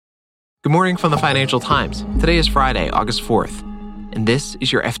Good morning from the Financial Times. Today is Friday, August 4th, and this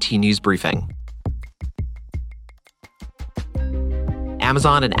is your FT News Briefing.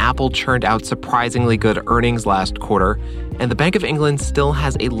 Amazon and Apple churned out surprisingly good earnings last quarter, and the Bank of England still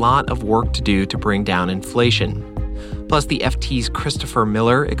has a lot of work to do to bring down inflation. Plus, the FT's Christopher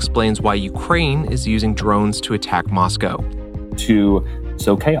Miller explains why Ukraine is using drones to attack Moscow. To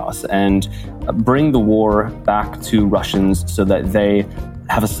sow chaos and bring the war back to Russians so that they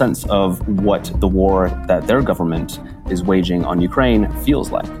have a sense of what the war that their government is waging on Ukraine feels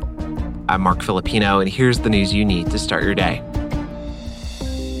like. I'm Mark Filipino, and here's the news you need to start your day.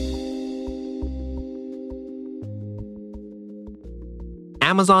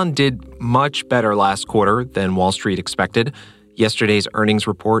 Amazon did much better last quarter than Wall Street expected. Yesterday's earnings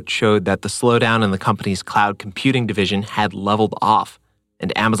report showed that the slowdown in the company's cloud computing division had leveled off,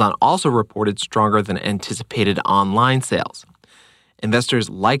 and Amazon also reported stronger than anticipated online sales. Investors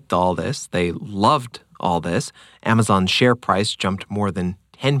liked all this. They loved all this. Amazon's share price jumped more than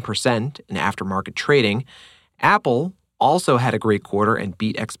 10% in aftermarket trading. Apple also had a great quarter and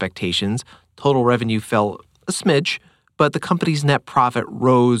beat expectations. Total revenue fell a smidge, but the company's net profit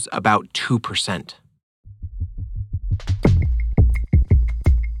rose about 2%.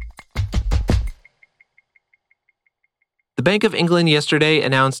 The Bank of England yesterday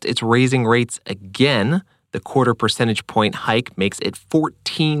announced it's raising rates again. The quarter percentage point hike makes it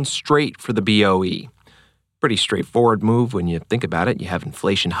 14 straight for the BOE. Pretty straightforward move when you think about it. You have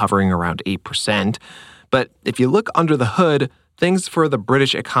inflation hovering around 8%. But if you look under the hood, things for the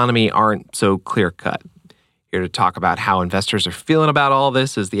British economy aren't so clear-cut. Here to talk about how investors are feeling about all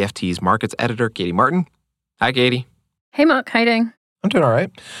this is the FT's markets editor, Katie Martin. Hi, Katie. Hey, Mark. How you doing? I'm doing all right.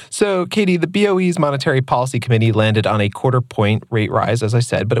 So, Katie, the BOE's Monetary Policy Committee landed on a quarter-point rate rise, as I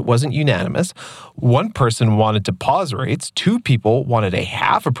said, but it wasn't unanimous. One person wanted to pause rates. Two people wanted a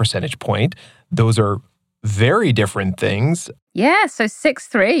half a percentage point. Those are very different things. Yeah, so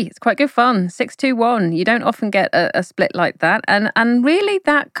 6-3. It's quite good fun. 6-2-1. You don't often get a split like that. And really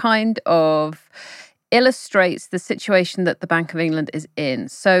that kind of illustrates the situation that the Bank of England is in.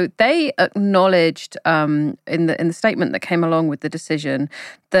 So they acknowledged in the statement that came along with the decision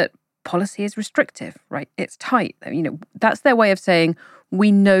that policy is restrictive, right? It's tight. That's their way of saying, we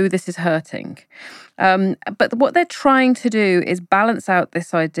know this is hurting. But what they're trying to do is balance out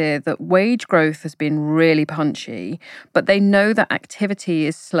this idea that wage growth has been really punchy, but they know that activity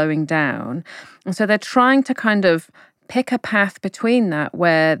is slowing down. And so they're trying to kind of pick a path between that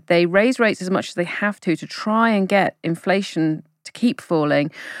where they raise rates as much as they have to try and get inflation to keep falling,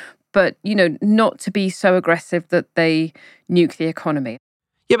 but, not to be so aggressive that they nuke the economy.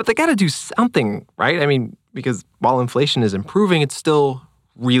 Yeah, but they got to do something, right? I mean, because while inflation is improving, it's still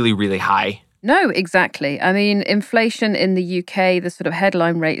really, really high. No, exactly. I mean, inflation in the UK, the sort of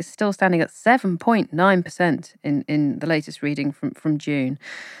headline rate is still standing at 7.9% in the latest reading from June.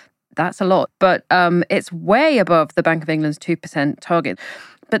 That's a lot, but it's way above the Bank of England's 2% target.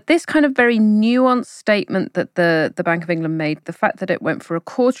 But this kind of very nuanced statement that the Bank of England made, the fact that it went for a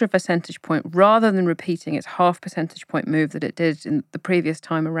quarter of a percentage point rather than repeating its half percentage point move that it did in the previous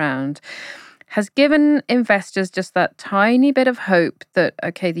time around, has given investors just that tiny bit of hope that,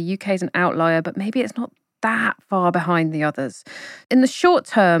 okay, the UK is an outlier, but maybe it's not that far behind the others. In the short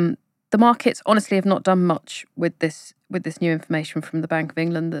term, the markets honestly have not done much with this new information from the Bank of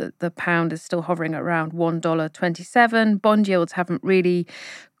England. The pound is still hovering at around $1.27. Bond yields haven't really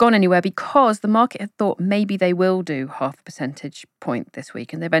gone anywhere because the market had thought maybe they will do half a percentage point this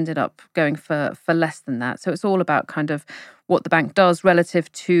week, and they've ended up going for less than that. So it's all about kind of what the bank does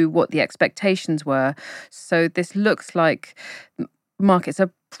relative to what the expectations were. So this looks like markets are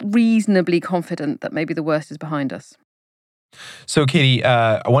reasonably confident that maybe the worst is behind us. So, Katie,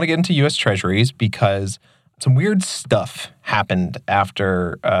 I want to get into U.S. Treasuries because some weird stuff happened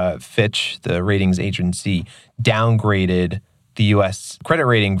after Fitch, the ratings agency, downgraded the U.S. credit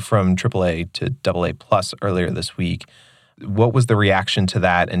rating from AAA to AA plus earlier this week. What was the reaction to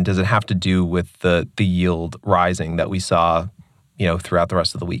that, and does it have to do with the yield rising that we saw, throughout the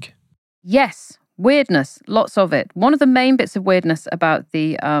rest of the week? Yes. Weirdness, lots of it. One of the main bits of weirdness about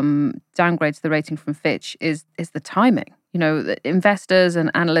the downgrade to the rating from Fitch is the timing. Investors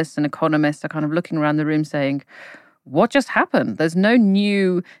and analysts and economists are kind of looking around the room saying, what just happened? There's no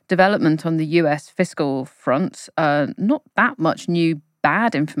new development on the US fiscal front, not that much new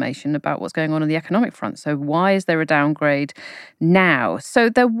bad information about what's going on the economic front. So why is there a downgrade now? So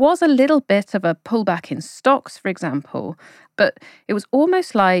there was a little bit of a pullback in stocks, for example, but it was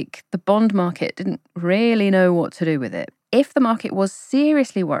almost like the bond market didn't really know what to do with it. If the market was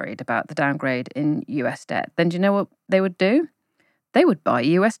seriously worried about the downgrade in US debt, then do you know what they would do? they would buy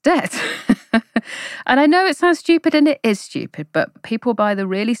US debt. And I know it sounds stupid, and it is stupid, but people buy the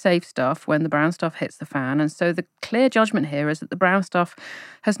really safe stuff when the brown stuff hits the fan. And so the clear judgment here is that the brown stuff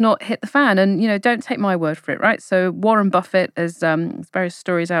has not hit the fan. And, don't take my word for it, right? So Warren Buffett, there's various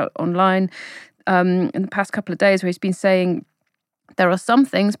stories out online in the past couple of days where he's been saying there are some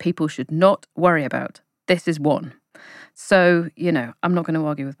things people should not worry about. This is one. So, I'm not going to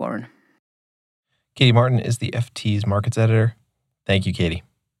argue with Warren. Katie Martin is the FT's markets editor. Thank you, Katie.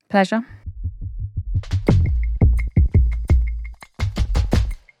 Pleasure.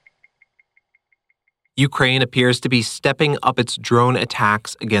 Ukraine appears to be stepping up its drone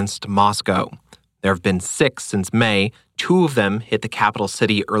attacks against Moscow. There have been 6 since May. 2 of them hit the capital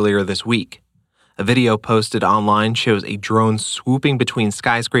city earlier this week. A video posted online shows a drone swooping between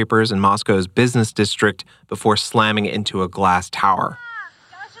skyscrapers in Moscow's business district before slamming into a glass tower.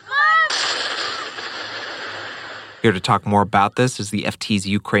 Here to talk more about this is the FT's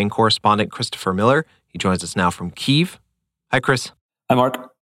Ukraine correspondent, Christopher Miller. He joins us now from Kyiv. Hi, Chris. Hi,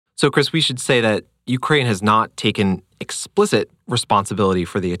 Mark. So, Chris, we should say that Ukraine has not taken explicit responsibility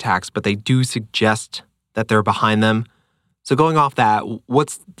for the attacks, but they do suggest that they're behind them. So going off that,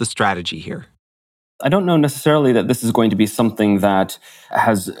 what's the strategy here? I don't know necessarily that this is going to be something that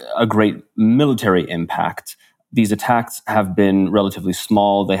has a great military impact. These attacks have been relatively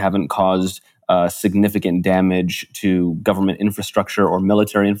small. They haven't caused significant damage to government infrastructure or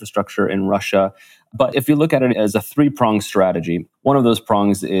military infrastructure in Russia. But if you look at it as a 3-pronged strategy, one of those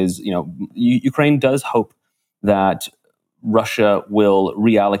prongs is, Ukraine does hope that Russia will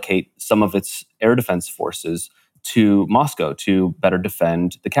reallocate some of its air defense forces to Moscow to better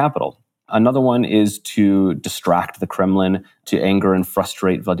defend the capital. Another one is to distract the Kremlin, to anger and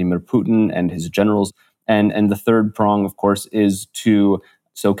frustrate Vladimir Putin and his generals. And the third prong, of course, is to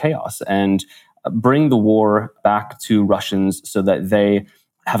sow chaos and bring the war back to Russians so that they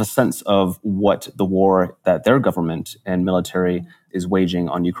have a sense of what the war that their government and military is waging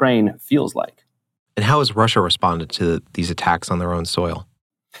on Ukraine feels like. And how has Russia responded to these attacks on their own soil?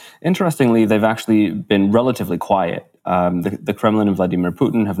 Interestingly, they've actually been relatively quiet. The Kremlin and Vladimir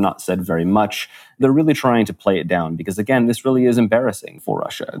Putin have not said very much. They're really trying to play it down because, again, this really is embarrassing for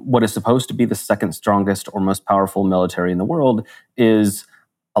Russia. What is supposed to be the second strongest or most powerful military in the world is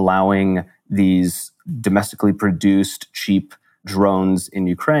allowing these domestically produced, cheap drones in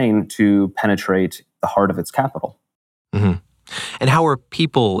Ukraine to penetrate the heart of its capital. Mm-hmm. And how are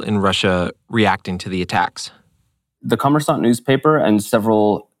people in Russia reacting to the attacks? The Kommersant newspaper and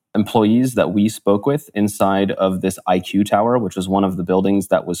several employees that we spoke with inside of this IQ tower, which was one of the buildings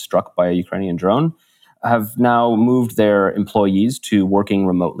that was struck by a Ukrainian drone, have now moved their employees to working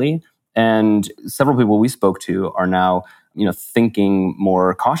remotely. And several people we spoke to are now, thinking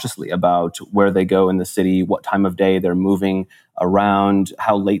more cautiously about where they go in the city, what time of day they're moving around,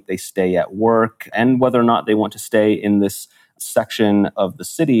 how late they stay at work, and whether or not they want to stay in this section of the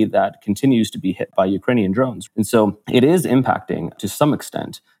city that continues to be hit by Ukrainian drones. And so it is impacting, to some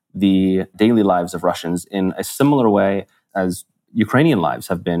extent, the daily lives of Russians in a similar way as Ukrainian lives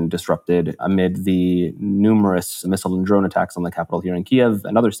have been disrupted amid the numerous missile and drone attacks on the capital here in Kyiv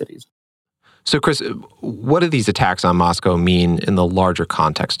and other cities. So, Chris, what do these attacks on Moscow mean in the larger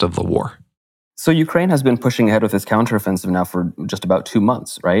context of the war? So Ukraine has been pushing ahead with its counteroffensive now for just about 2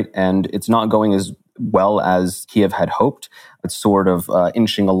 months, right? And it's not going as well as Kyiv had hoped. It's sort of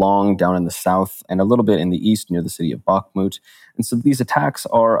inching along down in the south and a little bit in the east near the city of Bakhmut. And so these attacks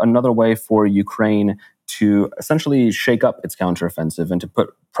are another way for Ukraine to essentially shake up its counteroffensive and to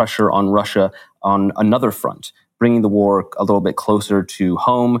put pressure on Russia on another front. Bringing the war a little bit closer to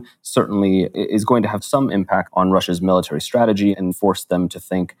home certainly is going to have some impact on Russia's military strategy and force them to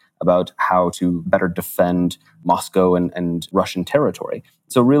think about how to better defend Moscow and Russian territory.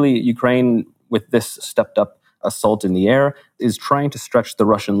 So really, Ukraine, with this stepped up assault in the air, is trying to stretch the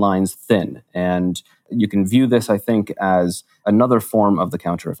Russian lines thin. And you can view this, I think, as another form of the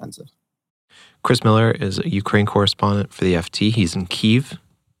counteroffensive. Chris Miller is a Ukraine correspondent for the FT. He's in Kyiv.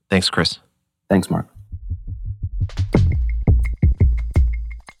 Thanks, Chris. Thanks, Mark.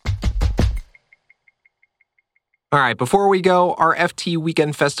 All right, before we go, our FT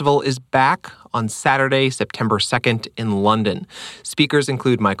Weekend Festival is back on Saturday, September 2nd in London. Speakers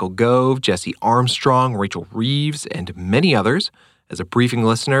include Michael Gove, Jesse Armstrong, Rachel Reeves, and many others. As a briefing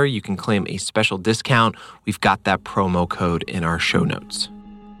listener, you can claim a special discount. We've got that promo code in our show notes.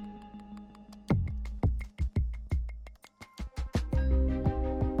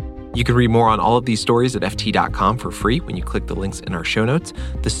 You can read more on all of these stories at FT.com for free when you click the links in our show notes.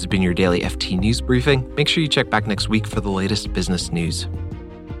 This has been your daily FT News Briefing. Make sure you check back next week for the latest business news.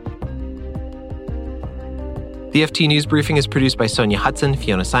 The FT News Briefing is produced by Sonia Hudson,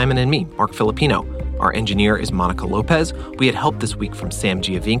 Fiona Simon, and me, Mark Filipino. Our engineer is Monica Lopez. We had help this week from Sam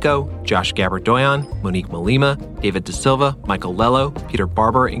Giovinco, Josh Gabbard-Doyon, Monique Malima, David De Silva, Michael Lello, Peter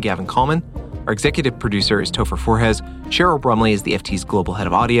Barber, and Gavin Coleman. Our executive producer is Topher Forhez. Cheryl Brumley is the FT's global head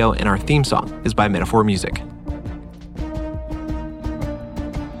of audio, and our theme song is by Metaphor Music.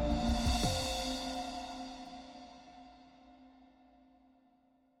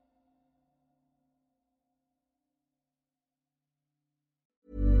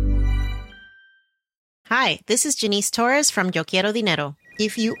 Hi, this is Janice Torres from Yo Quiero Dinero.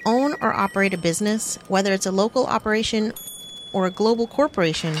 If you own or operate a business, whether it's a local operation or a global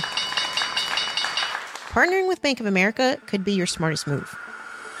corporation, partnering with Bank of America could be your smartest move.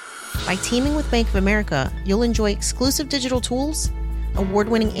 By teaming with Bank of America, you'll enjoy exclusive digital tools,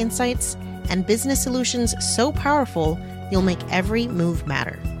 award-winning insights, and business solutions so powerful you'll make every move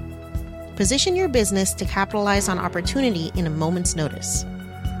matter. Position your business to capitalize on opportunity in a moment's notice.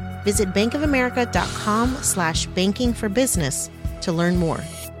 Visit bankofamerica.com/bankingforbusiness to learn more.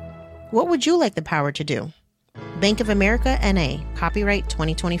 What would you like the power to do? Bank of America, N.A., copyright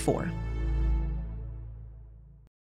 2024.